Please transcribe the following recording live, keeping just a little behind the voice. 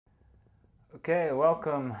Okay,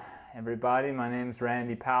 welcome everybody. My name is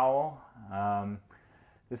Randy Powell.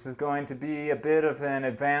 This is going to be a bit of an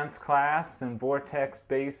advanced class in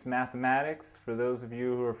Vortex-based mathematics for those of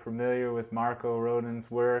you who are familiar with Marco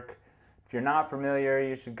Rodin's work. If you're not familiar,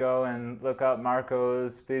 you should go and look up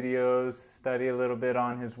Marco's videos, study a little bit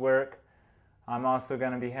on his work. I'm also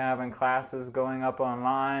going to be having classes going up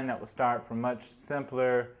online that will start from much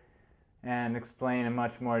simpler and explain in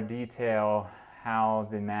much more detail how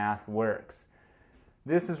the math works.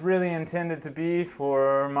 This is really intended to be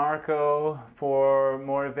for Marco, for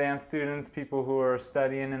more advanced students, people who are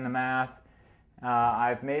studying in the math.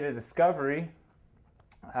 I've made a discovery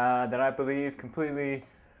that I believe completely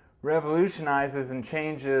revolutionizes and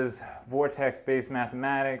changes vortex-based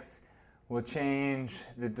mathematics, will change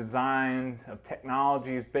the designs of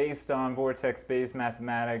technologies based on vortex-based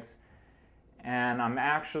mathematics, and I'm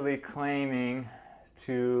actually claiming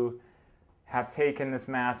to have taken this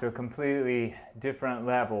math to a completely different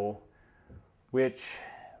level, which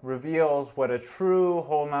reveals what a true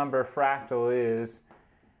whole number fractal is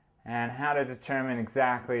and how to determine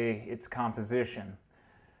exactly its composition.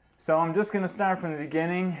 So I'm just going to start from the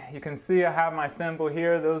beginning. You can see I have my symbol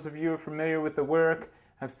here. Those of you who are familiar with the work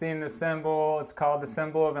have seen the symbol. It's called the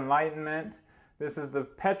symbol of enlightenment. This is the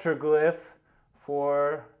petroglyph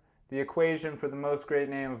for the equation for the most great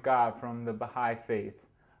name of God from the Baha'i faith.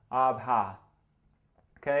 Abha.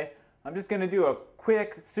 Okay, I'm just going to do a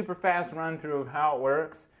quick, super fast run through of how it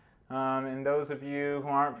works. And those of you who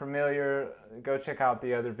aren't familiar, go check out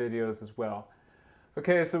the other videos as well.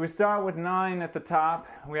 Okay, so we start with 9 at the top.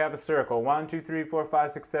 We have a circle. 1, 2, 3, 4,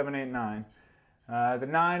 5, 6, 7, 8, 9. The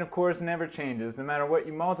 9, of course, never changes. No matter what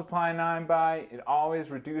you multiply 9 by, it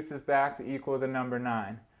always reduces back to equal the number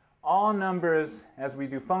 9. All numbers, as we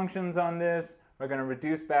do functions on this, are going to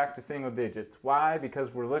reduce back to single digits. Why?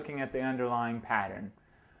 Because we're looking at the underlying pattern.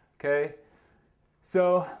 Okay,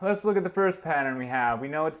 so let's look at the first pattern we have. We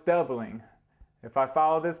know it's doubling. If I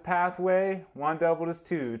follow this pathway, 1 doubled is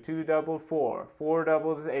 2, 2 doubled 4, 4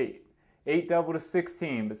 doubled is 8, 8 doubled is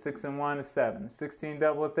 16, but 6 and 1 is 7, 16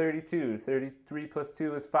 doubled is 32, 33 plus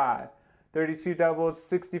 2 is 5, 32 doubled is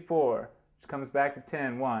 64, which comes back to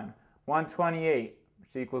 10, 1, 128,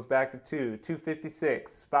 which equals back to 2,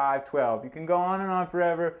 256, 512. You can go on and on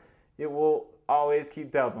forever. It will always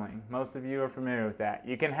keep doubling. Most of you are familiar with that.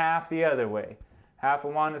 You can half the other way. Half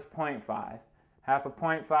of 1 is 0.5. Half of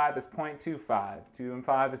 0.5 is 0.25. 2 and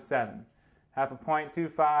 5 is 7. Half of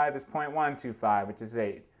 0.25 is 0.125, which is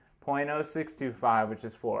 8. 0.0625, which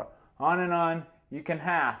is 4. On and on. You can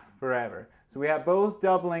half forever. So we have both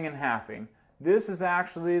doubling and halving. This is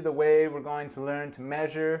actually the way we're going to learn to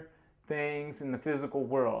measure things in the physical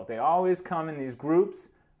world. They always come in these groups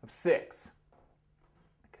of 6.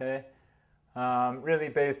 Okay? Really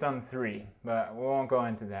based on 3, but we won't go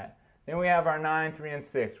into that. Then we have our 9, 3, and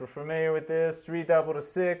 6. We're familiar with this. 3 doubled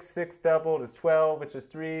is 6, 6 doubled is 12, which is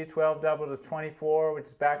 3, 12 doubled is 24, which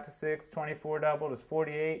is back to 6, 24 doubled is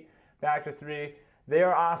 48, back to 3. They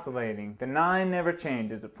are oscillating. The 9 never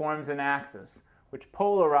changes. It forms an axis, which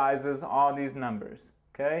polarizes all these numbers.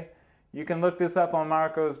 Okay? You can look this up on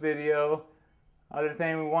Marco's video. Other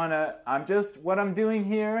thing we want to, what I'm doing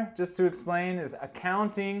here, just to explain, is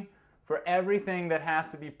accounting for everything that has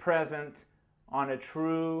to be present on a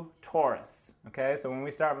true torus. Okay, so when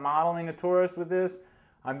we start modeling a torus with this,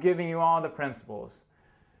 I'm giving you all the principles.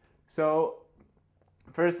 So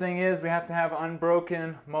first thing is we have to have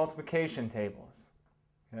unbroken multiplication tables.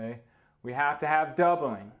 Okay, we have to have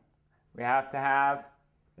doubling. We have to have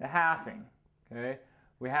the halving. Okay,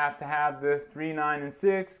 we have to have the 3, 9, and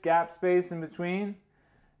 6 gap space in between.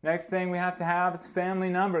 Next thing we have to have is family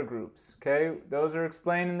number groups. Okay, those are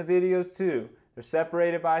explained in the videos too. They're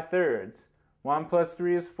separated by thirds. 1 plus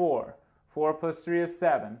 3 is 4. 4 plus 3 is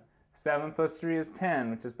 7. 7 plus 3 is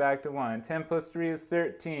 10, which is back to 1. 10 plus 3 is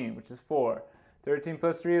 13, which is 4. 13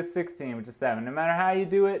 plus 3 is 16, which is 7. No matter how you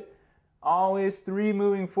do it, always 3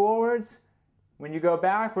 moving forwards. When you go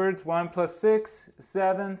backwards, 1 plus 6 is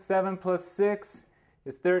 7. 7 plus 6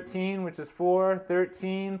 is 13, which is 4.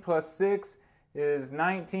 13 plus 6 is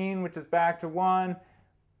 19, which is back to 1.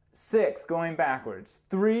 6 going backwards.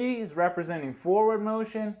 3 is representing forward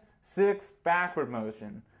motion. 6 backward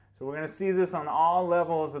motion. So we're going to see this on all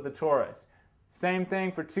levels of the torus. Same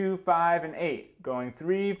thing for 2, 5, and 8. Going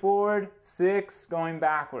 3 forward, 6 going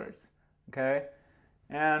backwards. Okay?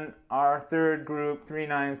 And our third group, 3,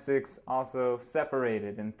 9, 6, also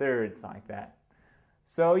separated in thirds like that.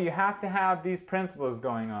 So you have to have these principles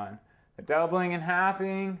going on. The doubling and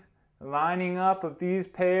halving, the lining up of these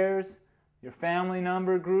pairs, your family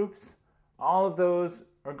number groups, all of those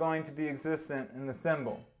are going to be existent in the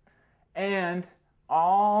symbol. And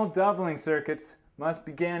all doubling circuits must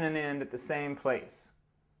begin and end at the same place.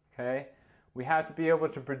 Okay? We have to be able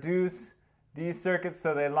to produce these circuits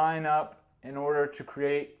so they line up in order to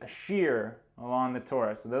create a shear along the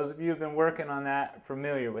torus. So those of you who have been working on that are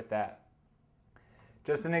familiar with that.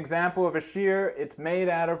 Just an example of a shear, it's made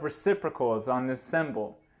out of reciprocals on this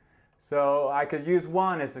symbol. So I could use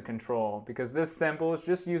 1 as a control because this symbol is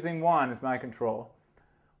just using 1 as my control.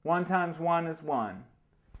 1 times 1 is 1.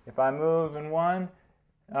 If I move in 1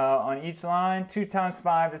 on each line, 2 times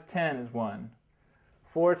 5 is 10 is 1.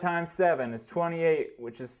 4 times 7 is 28,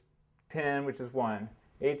 which is 10, which is 1.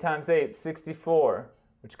 8 times 8 is 64,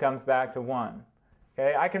 which comes back to 1.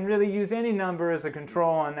 Okay, I can really use any number as a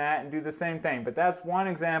control on that and do the same thing, but that's one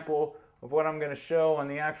example of what I'm going to show on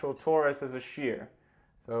the actual torus as a shear.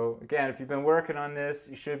 So again, if you've been working on this,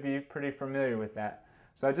 you should be pretty familiar with that.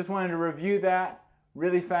 So I just wanted to review that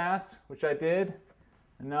really fast, which I did,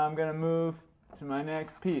 and now I'm going to move to my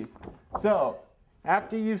next piece. So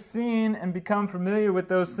after you've seen and become familiar with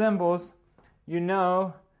those symbols, you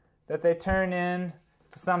know that they turn into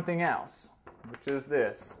something else, which is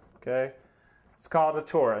this. Okay, it's called a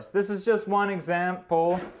torus. This is just one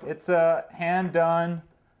example. It's a hand-done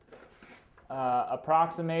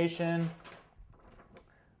approximation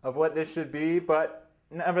of what this should be, but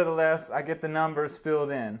nevertheless, I get the numbers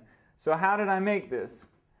filled in. So how did I make this?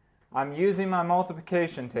 I'm using my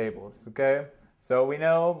multiplication tables, okay? So we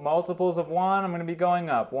know multiples of 1, I'm going to be going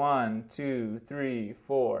up. 1, 2, 3,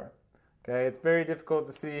 4. Okay, it's very difficult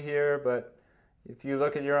to see here, but if you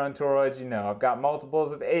look at your own toroids, you know. I've got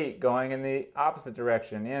multiples of 8 going in the opposite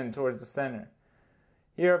direction, in towards the center.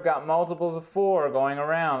 Here I've got multiples of 4 going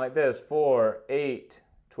around like this. 4, 8,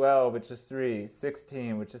 12, which is 3,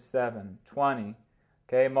 16, which is 7, 20.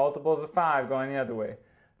 Okay, multiples of 5 going the other way.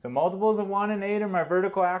 So multiples of 1 and 8 are my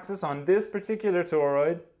vertical axis on this particular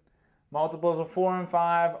toroid. Multiples of 4 and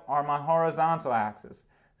 5 are my horizontal axis.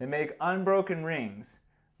 They make unbroken rings.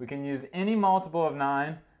 We can use any multiple of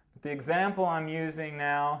 9, but the example I'm using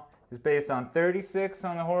now is based on 36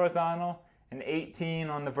 on the horizontal and 18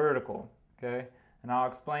 on the vertical. Okay? And I'll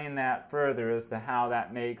explain that further as to how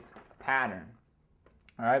that makes pattern.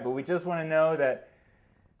 All right, but we just want to know that,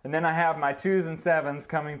 and then I have my 2's and 7's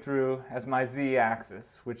coming through as my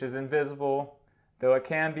z-axis, which is invisible, though it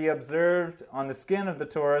can be observed on the skin of the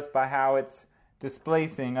torus by how it's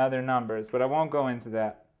displacing other numbers, but I won't go into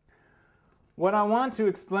that. What I want to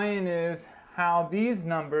explain is how these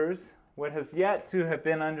numbers, what has yet to have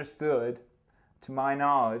been understood, to my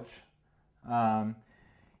knowledge,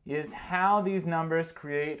 is how these numbers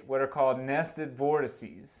create what are called nested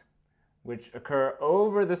vortices, which occur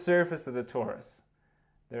over the surface of the torus.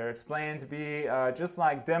 They're explained to be just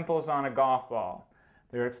like dimples on a golf ball.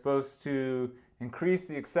 They're supposed to increase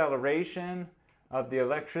the acceleration of the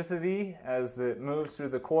electricity as it moves through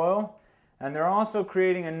the coil, and they're also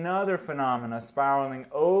creating another phenomena spiraling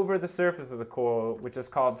over the surface of the coil, which is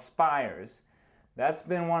called spires. That's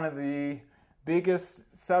been one of the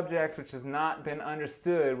biggest subjects which has not been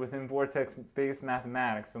understood within vortex-based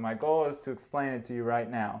mathematics. So my goal is to explain it to you right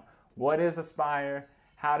now. What is a spire?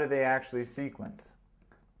 How do they actually sequence?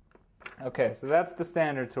 Okay, so that's the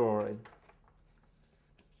standard toroid.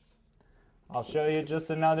 I'll show you just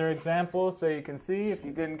another example so you can see if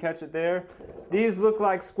you didn't catch it there. These look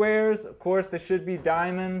like squares. Of course, they should be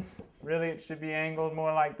diamonds. Really, it should be angled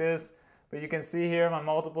more like this. But you can see here my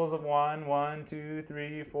multiples of 1, 1, 2,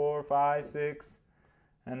 3, 4, 5, 6.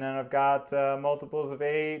 And then I've got multiples of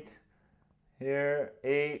 8. Here,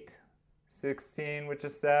 8, 16, which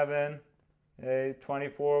is 7.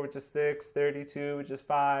 24, which is 6. 32, which is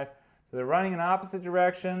 5. So they're running in opposite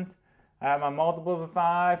directions. I have my multiples of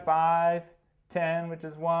 5, 5, 10, which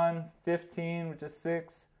is 1, 15, which is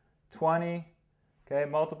 6, 20. Okay,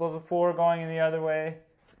 multiples of 4 going in the other way.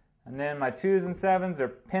 And then my 2's and 7's are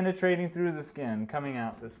penetrating through the skin, coming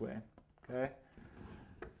out this way. Okay.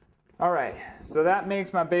 All right, so that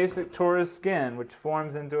makes my basic torus skin, which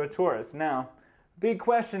forms into a torus. Now, the big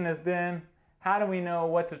question has been, how do we know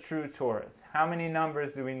what's a true torus? How many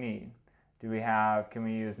numbers do we need? Can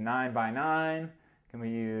we use 9 by 9? Can we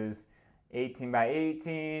use 18 by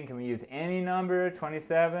 18? Can we use any number?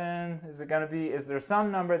 27? Is there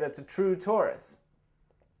some number that's a true torus?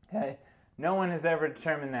 Okay, no one has ever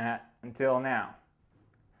determined that until now.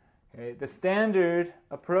 Okay, the standard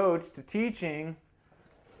approach to teaching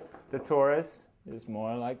the torus is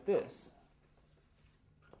more like this.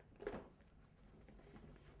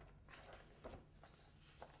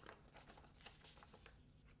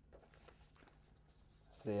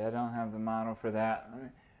 See, I don't have the model for that.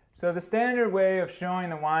 So the standard way of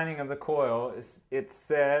showing the winding of the coil is, it's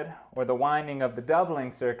said, or the winding of the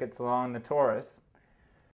doubling circuits along the torus,